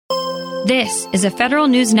This is a Federal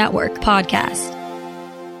News Network podcast.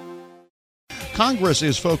 Congress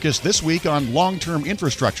is focused this week on long-term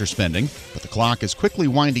infrastructure spending, but the clock is quickly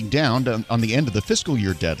winding down on the end of the fiscal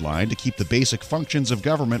year deadline to keep the basic functions of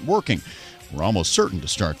government working. We're almost certain to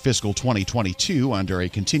start fiscal 2022 under a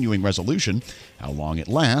continuing resolution. How long it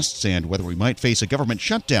lasts and whether we might face a government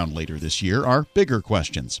shutdown later this year are bigger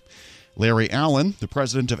questions. Larry Allen, the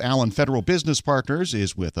president of Allen Federal Business Partners,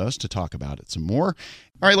 is with us to talk about it some more.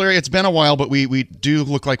 All right, Larry, it's been a while, but we do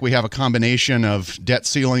look like we have a combination of debt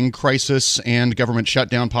ceiling crisis and government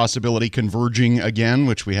shutdown possibility converging again,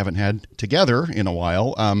 which we haven't had together in a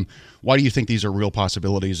while. Why do you think these are real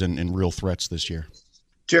possibilities and real threats this year?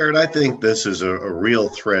 Jared, I think this is a real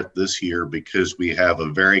threat this year because we have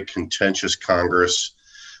a very contentious Congress,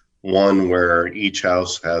 one where each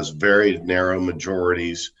house has very narrow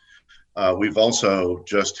majorities. We've also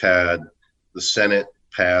just had the Senate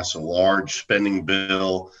pass a large spending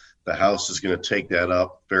bill. The House is going to take that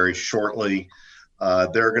up very shortly.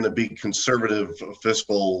 There are going to be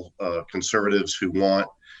fiscal conservatives who want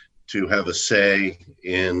to have a say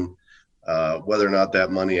in whether or not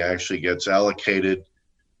that money actually gets allocated.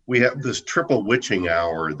 We have this triple witching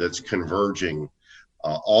hour that's converging.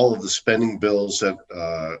 All of the spending bills that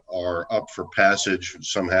are up for passage,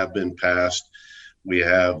 some have been passed. We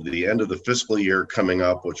have the end of the fiscal year coming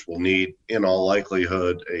up, which will need, in all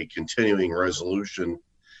likelihood, a continuing resolution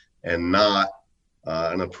and not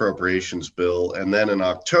an appropriations bill. And then in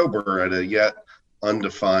October, at a yet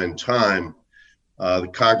undefined time, the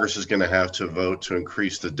Congress is going to have to vote to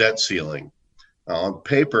increase the debt ceiling. On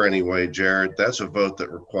paper, anyway, Jared, that's a vote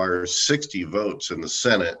that requires 60 votes in the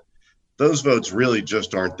Senate. Those votes really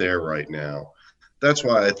just aren't there right now. That's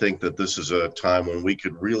why I think that this is a time when we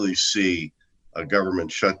could really see a government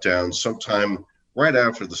shutdown sometime right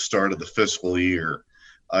after the start of the fiscal year.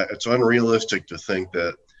 It's unrealistic to think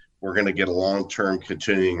that we're going to get a long-term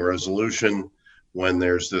continuing resolution when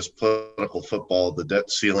there's this political football, the debt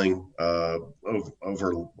ceiling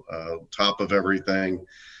over top of everything.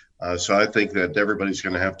 So I think that everybody's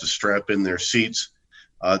going to have to strap in their seats.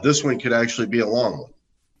 This one could actually be a long one.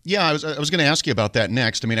 Yeah, I was going to ask you about that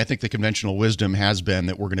next. I mean, I think the conventional wisdom has been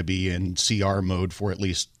that we're going to be in CR mode for at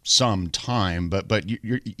least some time. But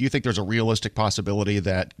you think there's a realistic possibility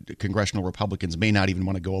that congressional Republicans may not even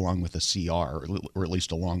want to go along with a CR, or at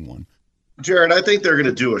least a long one? Jared, I think they're going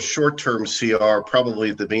to do a short-term CR probably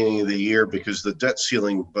at the beginning of the year because the debt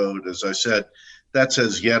ceiling vote, as I said, that's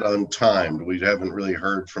as yet untimed. We haven't really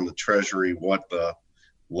heard from the Treasury what the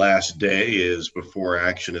last day is before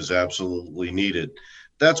action is absolutely needed.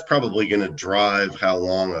 That's probably going to drive how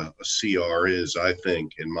long a CR is, I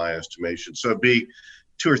think, in my estimation. So it'd be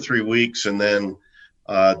 2 or 3 weeks, and then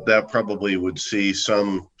that probably would see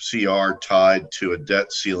some CR tied to a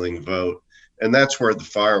debt ceiling vote. And that's where the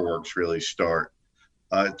fireworks really start.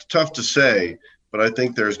 It's tough to say, but I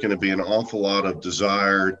think there's going to be an awful lot of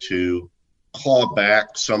desire to claw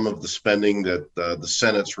back some of the spending that the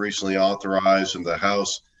Senate's recently authorized and the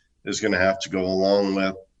House is going to have to go along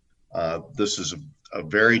with. This is a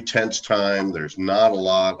very tense time. There's not a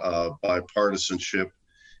lot of bipartisanship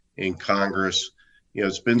in Congress. You know,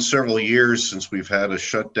 it's been several years since we've had a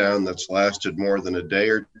shutdown that's lasted more than a day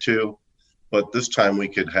or two, but this time we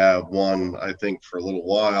could have one, I think, for a little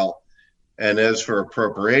while. And as for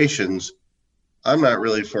appropriations, I'm not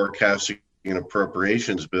really forecasting an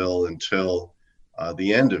appropriations bill until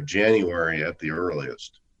the end of January at the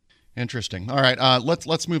earliest. Interesting. All right,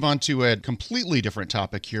 let's move on to a completely different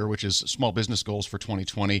topic here, which is small business goals for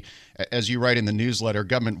 2020. As you write in the newsletter,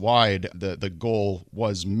 government-wide, the goal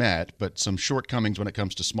was met, but some shortcomings when it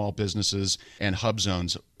comes to small businesses and hub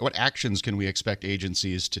zones. What actions can we expect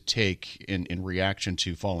agencies to take in reaction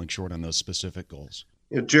to falling short on those specific goals?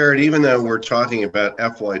 You know, Jared, even though we're talking about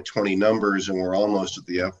FY20 numbers and we're almost at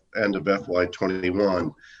the end of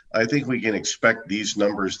FY21, I think we can expect these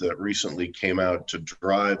numbers that recently came out to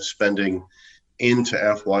drive spending into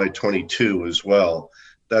FY22 as well.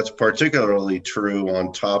 That's particularly true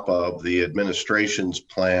on top of the administration's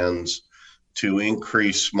plans to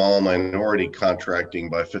increase small minority contracting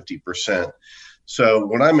by 50%. So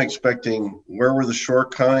what I'm expecting, where were the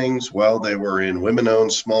shortcomings? Well, they were in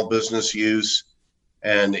women-owned small business use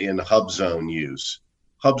and in hub zone use.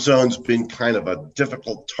 Hub zone's been kind of a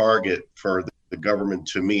difficult target for the government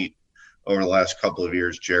to meet over the last couple of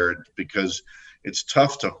years, Jared, because it's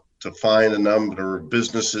tough to find a number of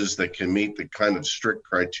businesses that can meet the kind of strict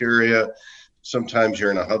criteria. Sometimes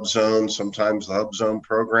you're in a hub zone, sometimes the hub zone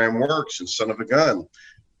program works, and son of a gun,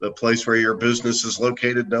 the place where your business is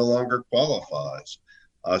located no longer qualifies.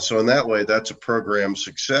 So in that way, that's a program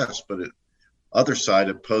success, but other side,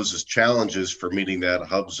 it poses challenges for meeting that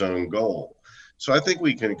hub zone goal. So I think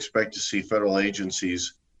we can expect to see federal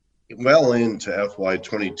agencies well into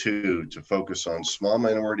FY22 to focus on small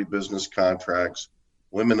minority business contracts,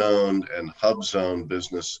 women-owned and hub zone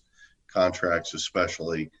business contracts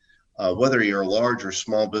especially. Whether you're a large or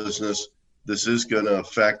small business, this is going to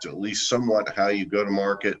affect at least somewhat how you go to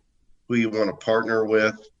market, who you want to partner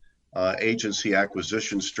with, agency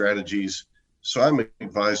acquisition strategies. So I'm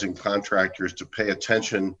advising contractors to pay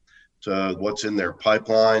attention to what's in their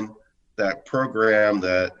pipeline. That program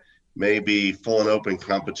that may be full and open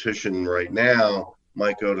competition right now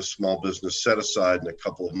might go to small business set aside in a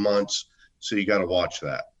couple of months. So you got to watch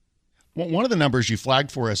that. Well, one of the numbers you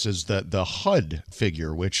flagged for us is the HUD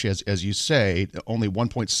figure, which, as you say, only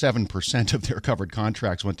 1.7% of their covered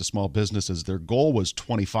contracts went to small businesses. Their goal was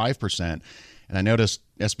 25%. And I noticed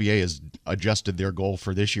SBA has adjusted their goal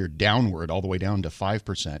for this year downward, all the way down to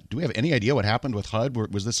 5%. Do we have any idea what happened with HUD?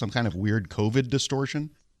 Was this some kind of weird COVID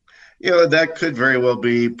distortion? That could very well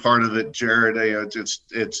be part of it, Jared.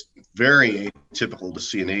 It's very atypical to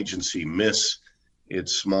see an agency miss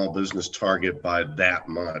its small business target by that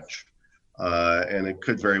much. And it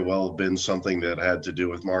could very well have been something that had to do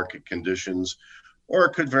with market conditions, or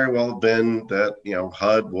it could very well have been that,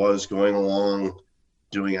 HUD was going along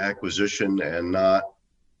doing acquisition and not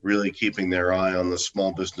really keeping their eye on the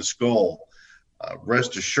small business goal.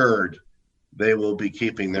 Rest assured, they will be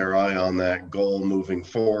keeping their eye on that goal moving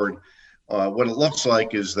forward. What it looks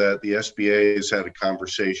like is that the SBA has had a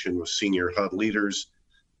conversation with senior HUD leaders.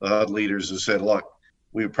 The HUD leaders have said, look,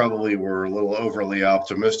 we probably were a little overly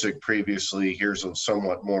optimistic previously. Here's a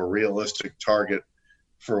somewhat more realistic target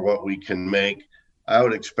for what we can make. I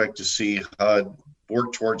would expect to see HUD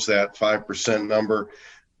work towards that 5% number,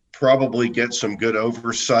 probably get some good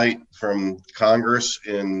oversight from Congress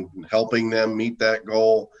in helping them meet that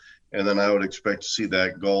goal. And then I would expect to see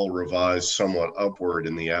that goal revised somewhat upward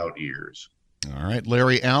in the out years. All right.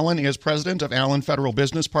 Larry Allen is president of Allen Federal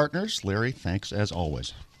Business Partners. Larry, thanks as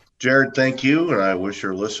always. Jared, thank you, and I wish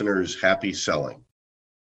your listeners happy selling.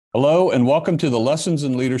 Hello, and welcome to the Lessons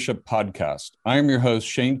in Leadership podcast. I am your host,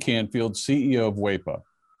 Shane Canfield, CEO of WEPA.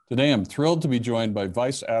 Today, I'm thrilled to be joined by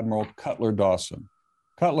Vice Admiral Cutler Dawson.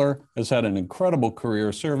 Cutler has had an incredible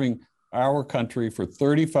career serving our country for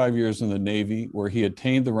 35 years in the Navy, where he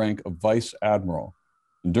attained the rank of Vice Admiral.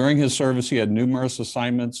 And during his service, he had numerous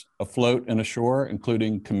assignments afloat and ashore,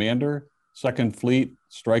 including Commander, 2nd Fleet,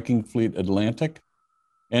 Striking Fleet Atlantic,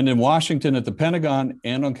 and in Washington at the Pentagon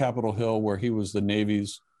and on Capitol Hill, where he was the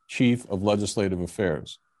Navy's Chief of Legislative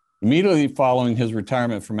Affairs. Immediately following his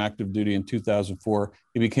retirement from active duty in 2004,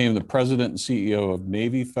 he became the president and CEO of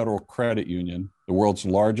Navy Federal Credit Union, the world's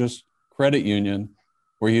largest credit union,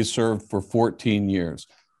 where he served for 14 years.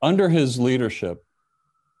 Under his leadership,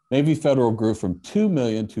 Navy Federal grew from 2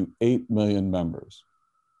 million to 8 million members.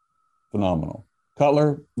 Phenomenal.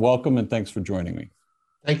 Cutler, welcome and thanks for joining me.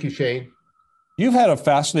 Thank you, Shane. You've had a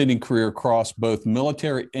fascinating career across both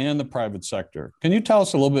military and the private sector. Can you tell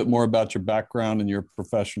us a little bit more about your background and your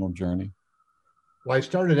professional journey? Well, I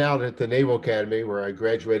started out at the Naval Academy, where I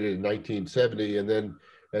graduated in 1970, and then,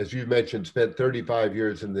 as you mentioned, spent 35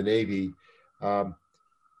 years in the Navy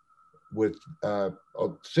with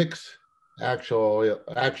 6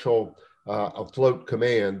 actual afloat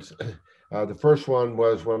commands. The first one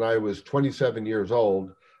was when I was 27 years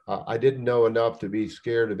old. I didn't know enough to be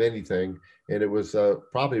scared of anything, and it was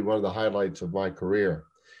probably one of the highlights of my career.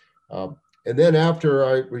 And then after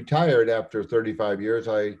I retired, after 35 years,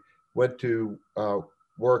 I went to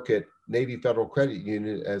work at Navy Federal Credit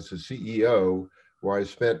Union as the CEO, where I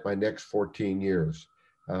spent my next 14 years.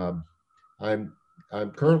 I'm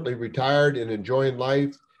currently retired and enjoying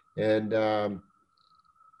life, and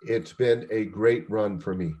it's been a great run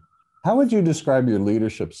for me. How would you describe your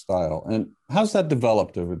leadership style, and how's that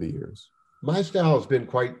developed over the years? My style has been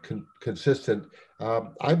quite consistent.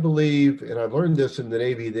 I believe, and I've learned this in the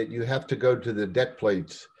Navy, that you have to go to the deck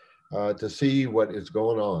plates to see what is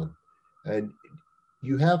going on. And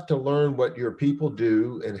you have to learn what your people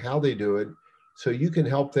do and how they do it, so you can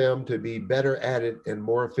help them to be better at it and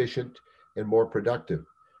more efficient and more productive.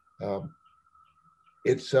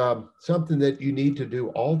 It's something that you need to do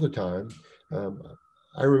all the time.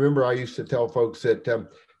 I remember I used to tell folks that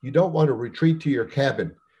you don't want to retreat to your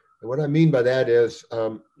cabin. And what I mean by that is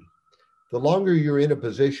the longer you're in a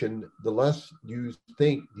position, the less you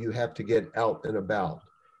think you have to get out and about.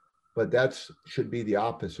 But that should be the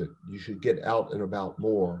opposite. You should get out and about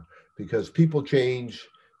more, because people change,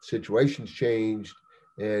 situations change,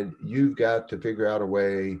 and you've got to figure out a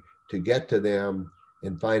way to get to them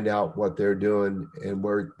and find out what they're doing and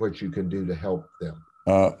what you can do to help them.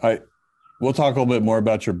 We'll talk a little bit more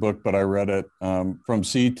about your book, but I read it, From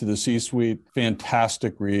C to the C-Suite.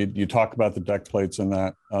 Fantastic read. You talk about the deck plates in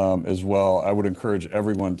that as well. I would encourage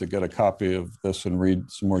everyone to get a copy of this and read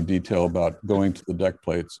some more detail about going to the deck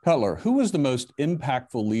plates. Cutler, who was the most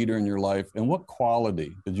impactful leader in your life, and what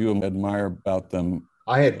quality did you admire about them?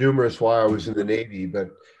 I had numerous while I was in the Navy, but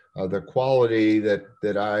the quality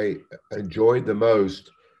that I enjoyed the most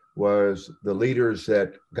was the leaders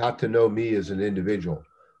that got to know me as an individual,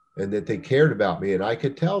 and that they cared about me. And I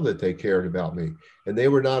could tell that they cared about me. And they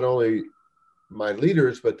were not only my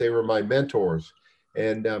leaders, but they were my mentors.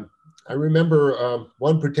 And I remember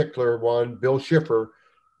one particular one, Bill Schiffer,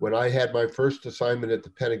 when I had my first assignment at the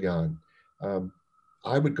Pentagon.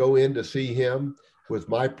 I would go in to see him with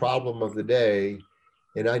my problem of the day.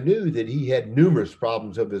 And I knew that he had numerous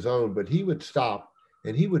problems of his own, but he would stop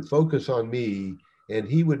and he would focus on me, and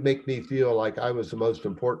he would make me feel like I was the most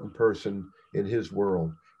important person in his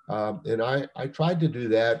world. And I tried to do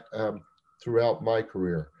that throughout my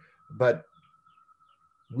career, but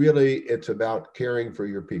really it's about caring for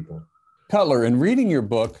your people. Cutler, in reading your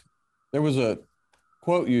book, there was a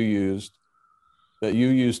quote you used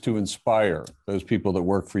to inspire those people that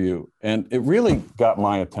work for you. And it really got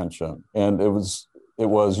my attention. And it was,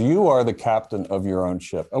 you are the captain of your own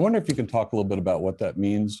ship. I wonder if you can talk a little bit about what that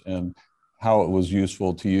means and how it was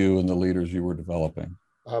useful to you and the leaders you were developing.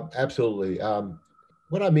 Absolutely.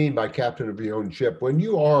 What I mean by captain of your own ship, when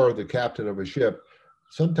you are the captain of a ship,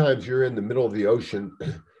 sometimes you're in the middle of the ocean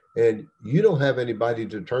and you don't have anybody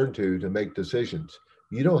to turn to make decisions.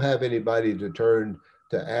 You don't have anybody to turn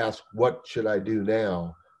to ask, what should I do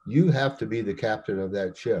now? You have to be the captain of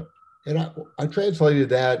that ship. And I translated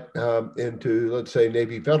that into, let's say,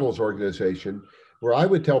 Navy Federal's organization, where I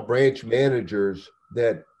would tell branch managers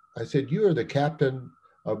that I said, you are the captain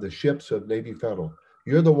of the ships of Navy Federal.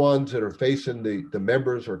 You're the ones that are facing the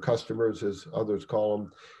members or customers, as others call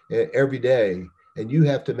them, every day. And you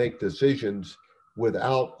have to make decisions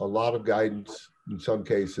without a lot of guidance in some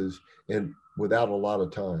cases and without a lot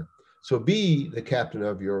of time. So be the captain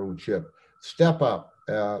of your own ship. Step up,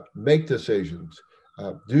 make decisions,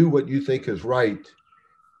 do what you think is right,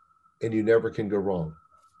 and you never can go wrong.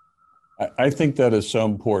 I think that is so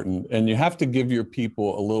important. And you have to give your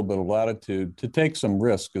people a little bit of latitude to take some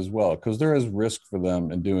risk as well, because there is risk for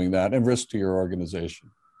them in doing that and risk to your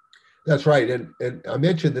organization. That's right. And I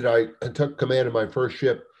mentioned that I took command of my first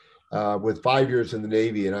ship with 5 years in the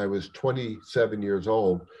Navy, and I was 27 years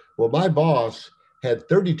old. Well, my boss had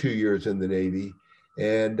 32 years in the Navy,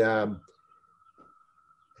 and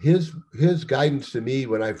his guidance to me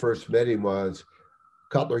when I first met him was,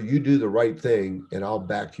 Cutler, you do the right thing and I'll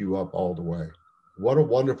back you up all the way. What a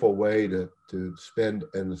wonderful way to spend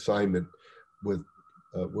an assignment with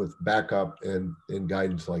backup and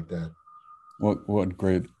guidance like that. What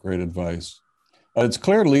great advice. It's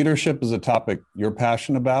clear leadership is a topic you're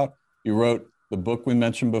passionate about. You wrote the book we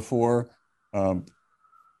mentioned before, From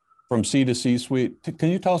C to C-Suite. Can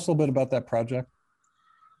you tell us a little bit about that project?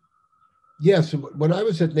 Yes, when I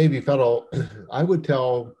was at Navy Federal, I would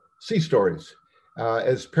tell sea stories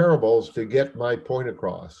as parables to get my point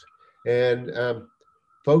across. And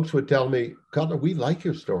folks would tell me, Cutler, we like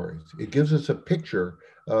your stories. It gives us a picture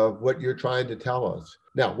of what you're trying to tell us.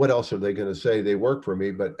 Now, what else are they going to say? They work for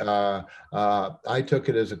me, but I took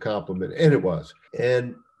it as a compliment, and it was.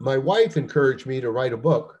 And my wife encouraged me to write a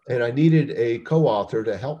book, and I needed a co-author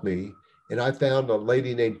to help me. And I found a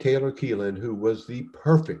lady named Taylor Keelan, who was the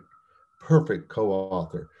perfect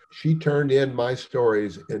co-author. She turned in my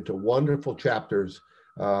stories into wonderful chapters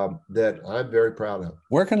that I'm very proud of.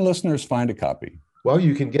 Where can listeners find a copy? Well,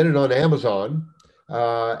 you can get it on Amazon,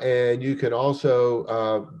 and you can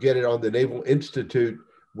also get it on the Naval Institute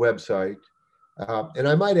website. And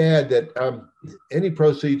I might add that any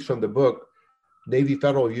proceeds from the book, Navy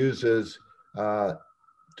Federal uses to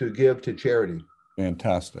give to charity.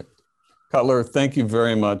 Fantastic. Cutler, thank you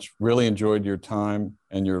very much. Really enjoyed your time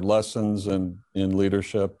and your lessons in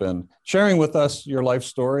leadership and sharing with us your life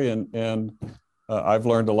story. And I've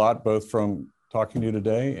learned a lot, both from talking to you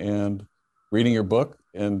today and reading your book.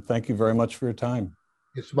 And thank you very much for your time.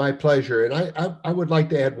 It's my pleasure. And I would like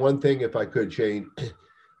to add one thing, if I could, Shane.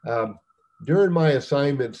 During my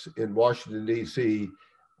assignments in Washington, D.C.,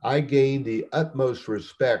 I gained the utmost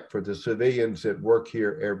respect for the civilians that work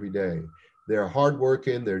here every day. They're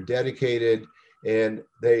hardworking, they're dedicated, and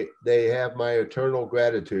they have my eternal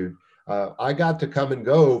gratitude. I got to come and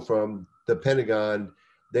go from the Pentagon.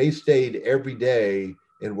 They stayed every day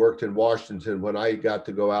and worked in Washington when I got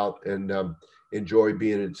to go out and enjoy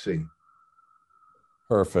being at sea.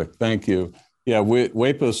 Perfect. Thank you. Yeah,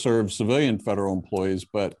 WEPA serves civilian federal employees,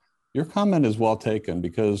 but your comment is well taken,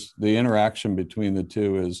 because the interaction between the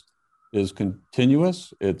two is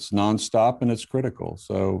continuous, it's nonstop, and it's critical.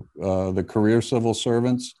 So the career civil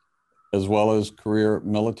servants, as well as career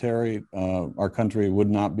military, our country would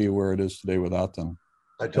not be where it is today without them.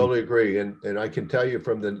 I totally agree. And I can tell you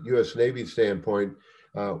from the U.S. Navy standpoint,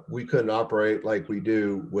 we couldn't operate like we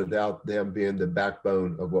do without them being the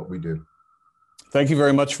backbone of what we do. Thank you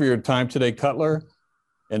very much for your time today, Cutler.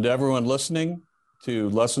 And to everyone listening to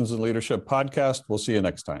Lessons in Leadership podcast, we'll see you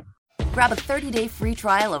next time. Grab a 30-day free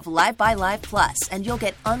trial of Live by Live Plus, and you'll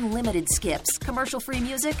get unlimited skips, commercial-free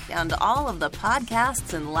music, and all of the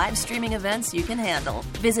podcasts and live streaming events you can handle.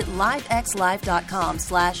 Visit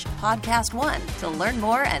livexlive.com/podcast1 to learn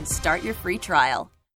more and start your free trial.